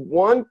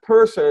one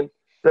person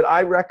that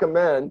I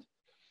recommend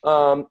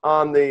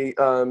on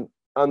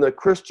the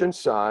Christian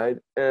side,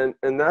 and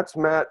that's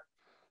Matt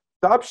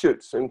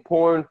Dobschuetz in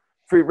Pornfree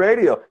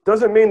Radio.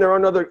 Doesn't mean there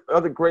aren't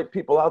other great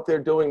people out there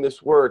doing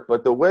this work,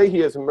 but the way he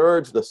has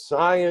merged the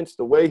science,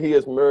 the way he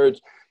has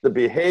merged the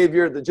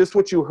behavior, just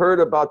what you heard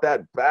about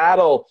that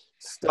battle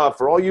stuff,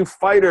 for all you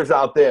fighters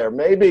out there,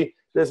 maybe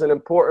there's an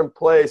important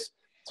place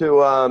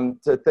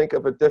to think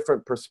of a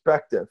different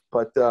perspective.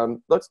 But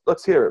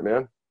let's hear it,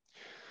 man.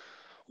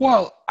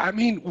 Well, I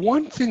mean,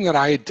 one thing that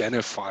I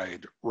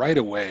identified right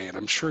away, and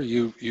I'm sure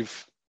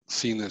you've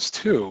seen this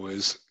too,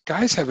 is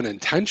guys have an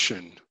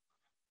intention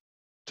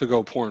to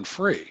go porn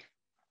free.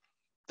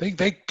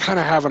 They kind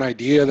of have an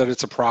idea that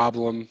it's a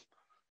problem,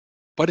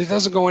 but it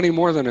doesn't go any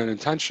more than an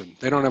intention.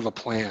 They don't have a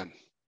plan.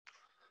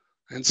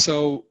 And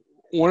so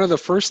one of the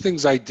first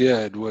things I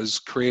did was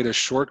create a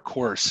short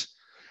course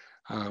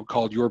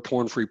called Your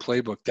Porn Free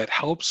Playbook that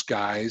helps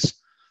guys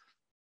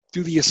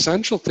do the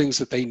essential things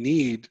that they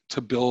need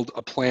to build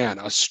a plan,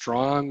 a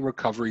strong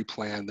recovery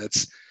plan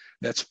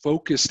that's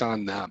focused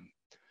on them.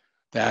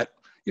 That,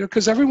 you know,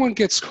 because everyone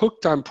gets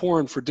hooked on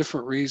porn for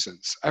different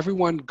reasons.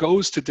 Everyone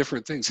goes to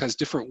different things, has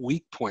different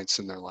weak points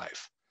in their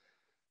life.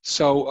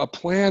 So a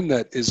plan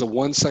that is a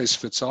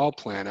one-size-fits-all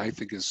plan, I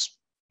think, is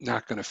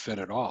not going to fit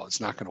at all.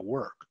 It's not going to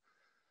work.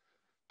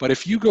 But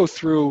if you go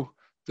through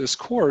this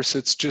course,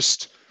 it's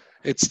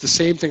the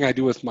same thing I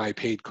do with my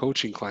paid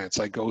coaching clients.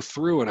 I go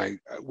through and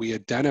we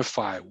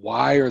identify,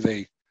 why are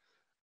they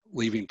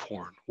leaving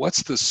porn?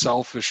 What's the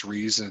selfish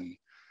reason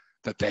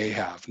that they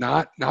have?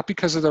 Not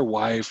because of their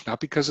wife, not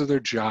because of their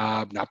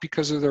job, not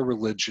because of their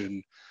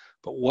religion,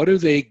 but what do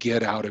they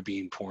get out of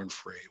being porn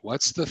free?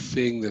 What's the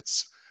thing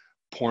that's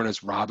porn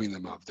is robbing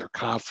them of? Their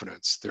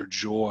confidence, their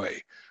joy.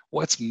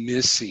 What's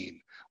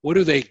missing? What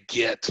do they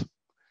get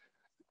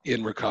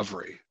in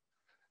recovery?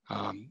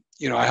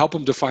 You know, I help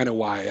them define a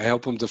why. I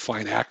help them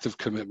define active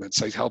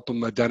commitments. I help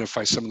them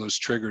identify some of those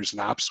triggers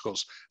and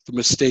obstacles, the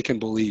mistaken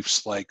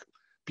beliefs like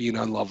being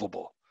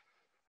unlovable.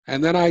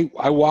 And then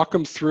I walk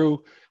them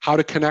through how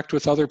to connect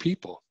with other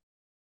people,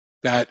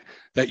 that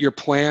your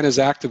plan is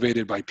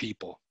activated by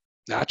people,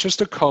 not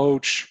just a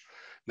coach,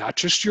 not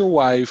just your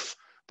wife,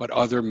 but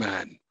other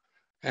men.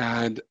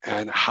 And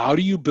how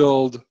do you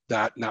build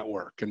that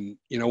network? And,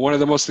 you know, one of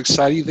the most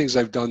exciting things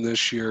I've done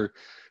this year,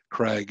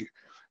 Craig,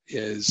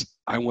 is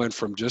I went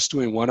from just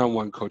doing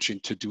one-on-one coaching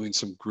to doing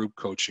some group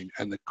coaching.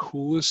 And the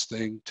coolest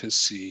thing to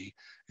see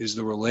is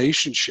the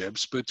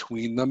relationships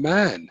between the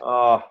men.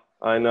 Oh,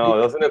 I know.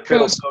 Doesn't it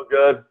feel so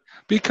good?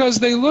 Because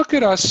they look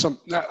at us. I'm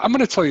going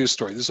to tell you a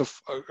story. This is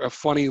a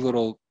funny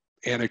little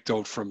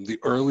anecdote from the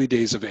early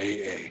days of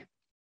AA.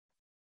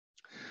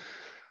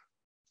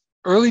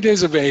 Early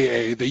days of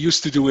AA, they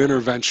used to do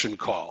intervention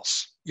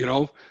calls. You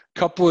know, a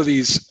couple of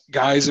these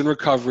guys in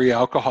recovery,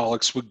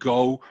 alcoholics, would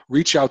go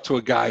reach out to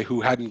a guy who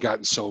hadn't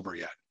gotten sober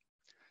yet.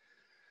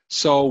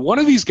 So one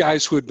of these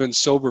guys who had been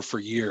sober for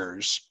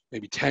years,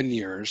 maybe 10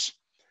 years,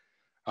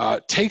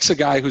 takes a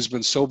guy who's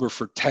been sober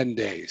for 10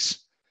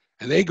 days.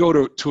 And they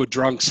go to a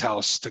drunk's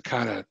house to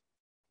kind of,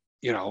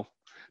 you know,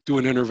 do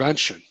an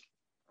intervention.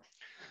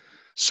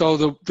 So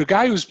the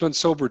guy who's been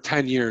sober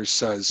 10 years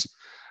says,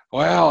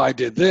 well, I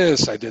did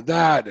this, I did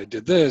that, I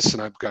did this,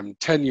 and I'm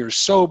 10 years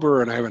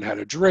sober and I haven't had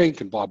a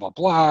drink and blah, blah,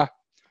 blah.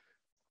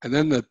 And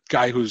then the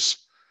guy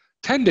who's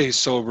 10 days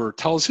sober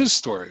tells his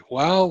story.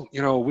 Well,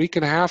 you know, a week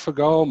and a half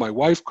ago, my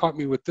wife caught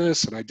me with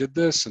this and I did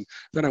this. And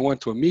then I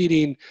went to a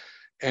meeting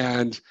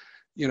and,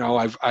 you know,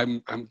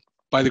 I'm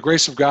by the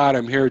grace of God,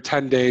 I'm here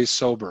 10 days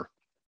sober.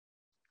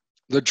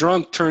 The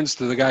drunk turns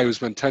to the guy who's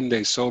been 10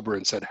 days sober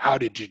and said, how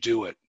did you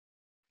do it?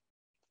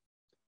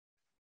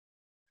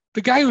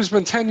 The guy who's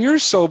been 10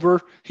 years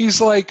sober, he's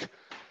like,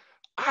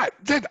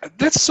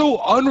 that's so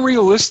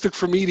unrealistic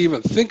for me to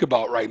even think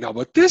about right now.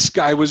 But this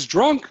guy was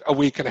drunk a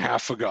week and a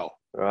half ago.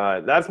 All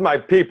right, that's my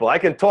people. I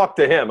can talk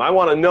to him. I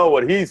want to know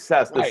what he has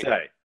to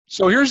say.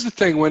 So here's the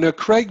thing. When a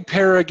Craig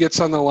Perra gets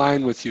on the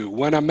line with you,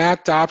 when a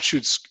Matt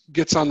Dobschuetz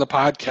gets on the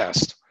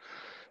podcast,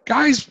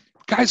 guys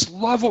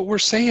love what we're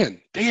saying.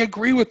 They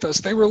agree with us.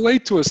 They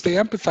relate to us. They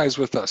empathize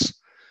with us.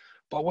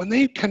 But when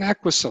they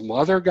connect with some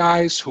other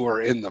guys who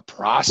are in the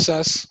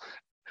process,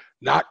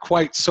 not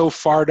quite so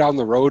far down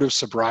the road of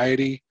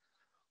sobriety,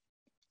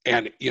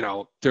 and, you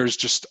know, there's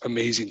just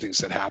amazing things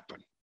that happen.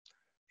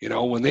 You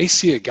know, when they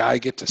see a guy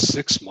get to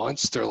 6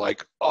 months, they're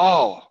like,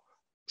 oh,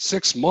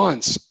 6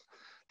 months,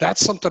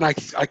 that's something I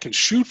can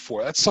shoot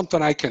for. That's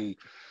something I can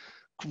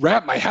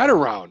wrap my head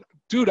around.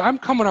 Dude, I'm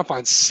coming up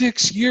on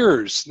 6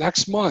 years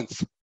next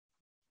month.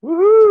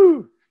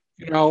 Woohoo!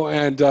 You know,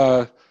 and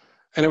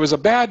it was a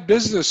bad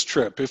business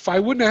trip. If I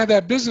wouldn't have had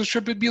that business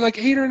trip, it'd be like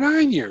 8 or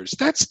 9 years.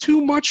 That's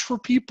too much for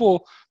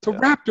people to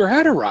wrap their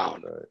head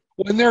around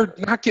when they're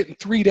not getting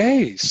 3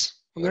 days,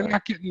 when they're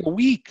not getting a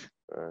week.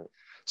 Right.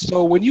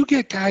 So when you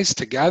get guys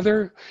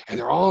together and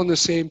they're all on the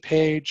same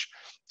page,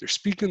 they're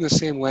speaking the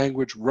same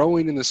language,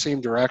 rowing in the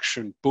same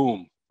direction,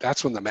 boom,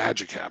 that's when the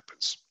magic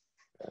happens.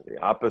 The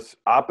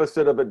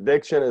opposite of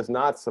addiction is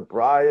not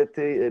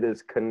sobriety, it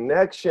is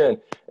connection.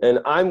 And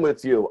I'm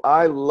with you.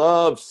 I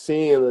love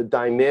seeing the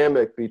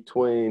dynamic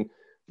between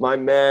my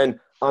men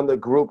on the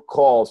group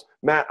calls.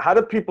 Matt, how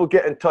do people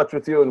get in touch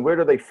with you and where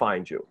do they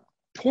find you?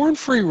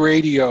 Pornfree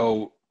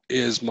Radio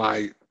is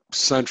my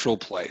central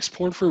place.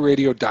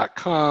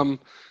 Pornfreeradio.com.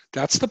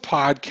 That's the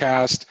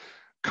podcast.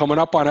 Coming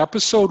up on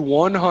episode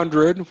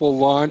 100, we'll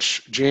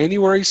launch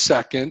January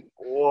 2nd.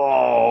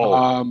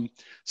 Whoa.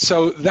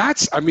 So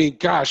that's, I mean,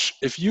 gosh,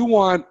 if you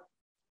want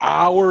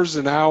hours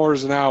and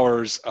hours and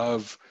hours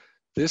of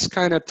this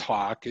kind of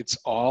talk, it's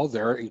all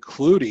there,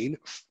 including,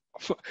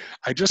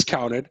 I just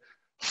counted,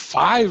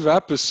 5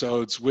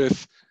 episodes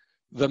with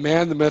the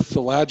man, the myth,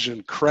 the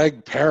legend,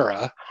 Craig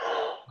Perra.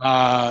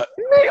 I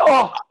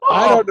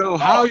don't know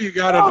how you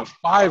got into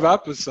 5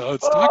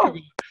 episodes. Talk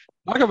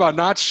about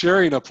not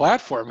sharing a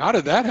platform. How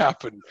did that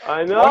happen?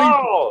 I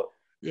know.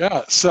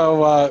 Yeah.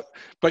 So,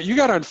 but you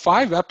got on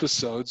 5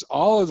 episodes.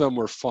 All of them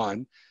were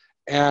fun,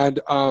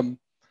 and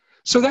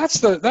so that's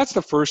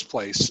the first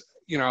place.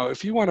 You know,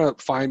 if you want to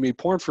find me,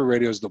 Pornfree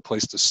Radio is the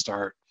place to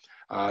start.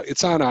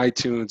 It's on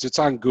iTunes. It's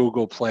on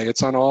Google Play.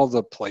 It's on all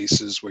the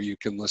places where you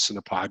can listen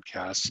to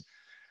podcasts,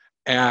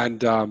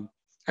 and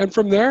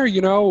from there,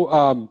 you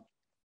know,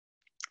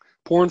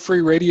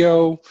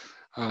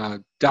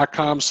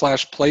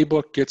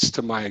 pornfreeradio.com/playbook gets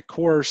to my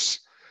course,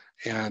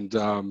 and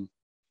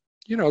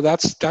you know,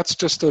 that's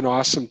just an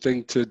awesome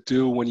thing to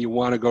do when you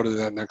want to go to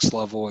that next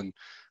level and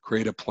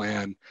create a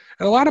plan.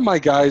 And a lot of my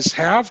guys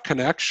have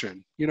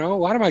connection. You know, a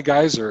lot of my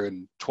guys are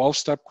in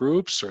 12-step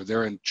groups or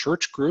they're in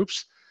church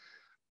groups,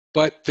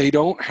 but they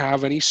don't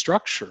have any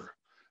structure.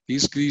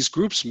 These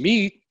groups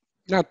meet,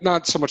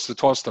 not so much the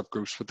 12-step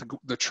groups, but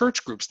the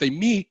church groups. They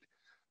meet,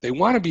 they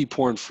want to be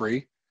porn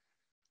free,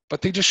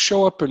 but they just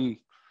show up and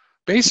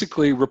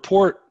basically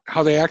report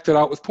how they acted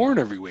out with porn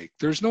every week.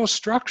 There's no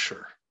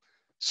structure.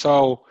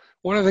 So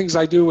one of the things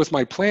I do with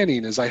my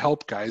planning is I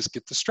help guys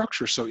get the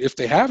structure. So if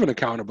they have an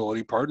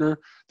accountability partner,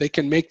 they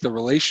can make the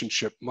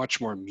relationship much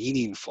more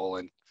meaningful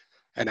and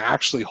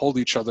actually hold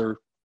each other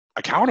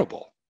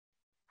accountable.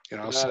 You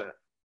know,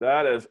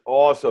 that is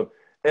awesome.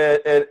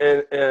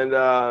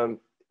 And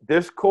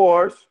this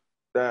course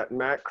that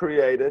Matt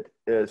created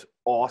is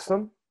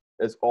awesome.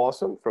 It's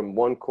awesome, from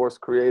one course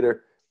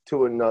creator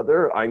to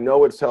another. I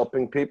know it's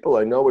helping people.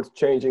 I know it's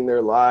changing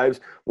their lives.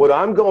 What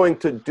I'm going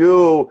to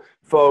do,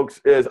 folks,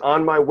 is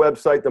on my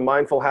website,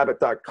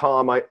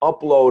 themindfulhabit.com, I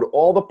upload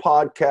all the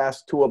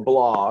podcasts to a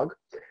blog.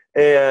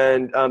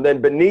 And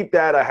then beneath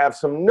that, I have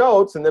some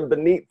notes. And then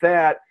beneath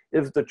that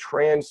is the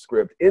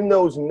transcript. In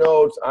those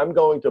notes, I'm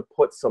going to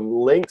put some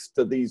links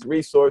to these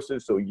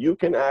resources so you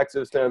can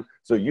access them,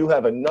 so you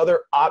have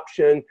another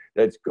option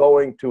that's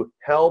going to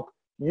help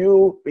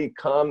you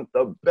become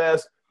the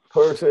best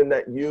person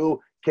that you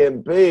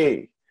can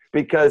be.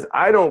 Because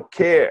I don't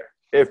care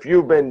if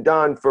you've been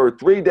done for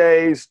 3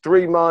 days,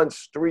 3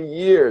 months, 3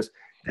 years.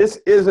 This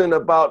isn't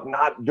about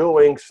not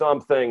doing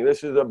something.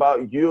 This is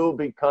about you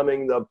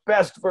becoming the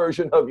best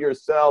version of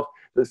yourself.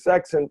 The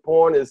sex and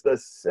porn is the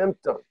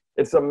symptom.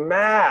 It's a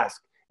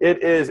mask.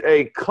 It is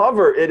a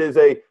cover. It is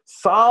a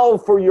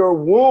salve for your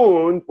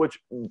wound, which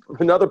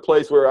another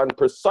place we're on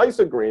precise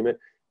agreement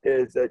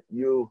is that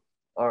you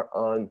are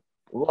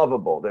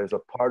unlovable. There's a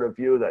part of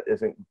you that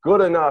isn't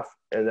good enough,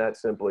 and that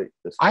simply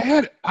is. I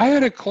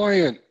had a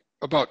client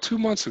about 2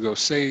 months ago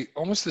say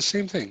almost the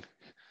same thing.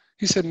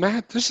 He said,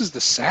 Matt, this is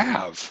the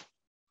salve.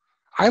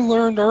 I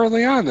learned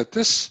early on that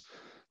this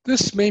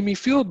made me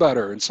feel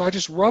better, and so I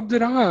just rubbed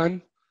it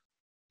on.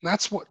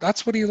 That's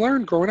what he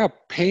learned growing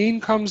up. Pain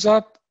comes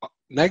up,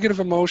 negative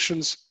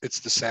emotions,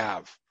 it's the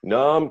salve.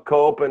 Numb,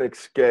 cope, and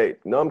escape.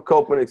 Numb,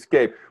 cope, and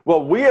escape.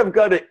 Well, we have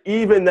got to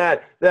even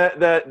that.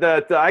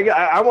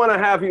 I want to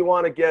have you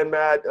on again,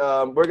 Matt.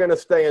 We're going to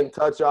stay in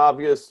touch,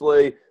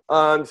 obviously.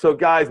 So,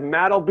 guys,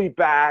 Matt will be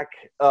back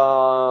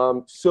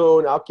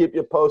soon. I'll keep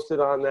you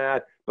posted on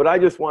that. But I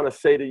just want to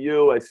say to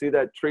you, I see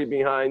that tree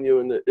behind you,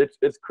 and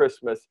it's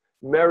Christmas.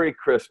 Merry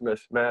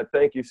Christmas, Matt.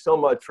 Thank you so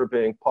much for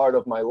being part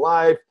of my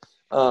life.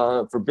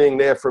 For being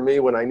there for me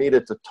when I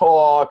needed to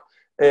talk,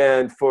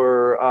 and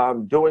for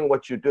doing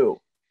what you do.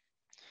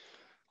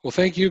 Well,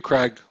 thank you,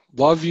 Craig.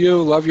 Love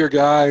you. Love your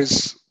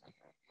guys.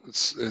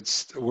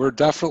 We're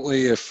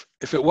definitely, if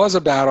it was a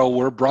battle,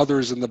 we're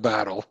brothers in the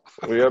battle.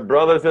 We are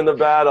brothers in the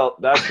battle.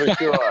 That's for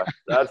sure.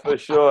 That's for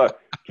sure.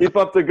 Keep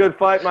up the good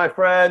fight, my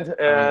friend.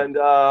 And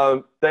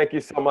thank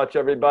you so much,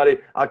 everybody.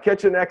 I'll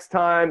catch you next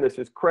time. This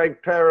is Craig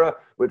Perra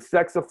with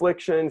Sex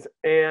Afflictions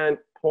and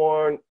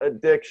Porn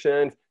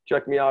Addictions.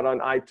 Check me out on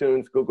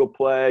iTunes, Google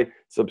Play.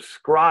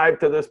 Subscribe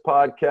to this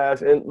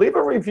podcast and leave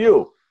a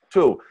review,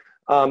 too.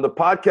 The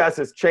podcast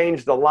has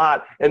changed a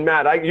lot. And,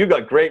 Matt, you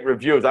got great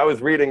reviews. I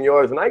was reading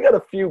yours, and I got a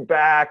few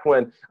back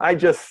when I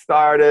just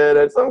started.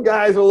 And some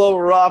guys were a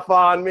little rough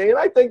on me. And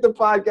I think the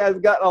podcast has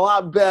gotten a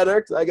lot better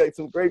because I got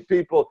some great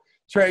people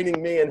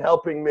training me and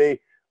helping me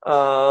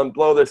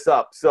blow this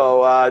up.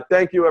 So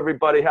thank you,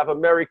 everybody. Have a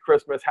Merry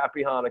Christmas,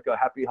 Happy Hanukkah,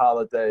 Happy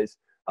Holidays.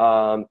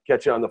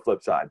 Catch you on the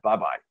flip side.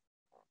 Bye-bye.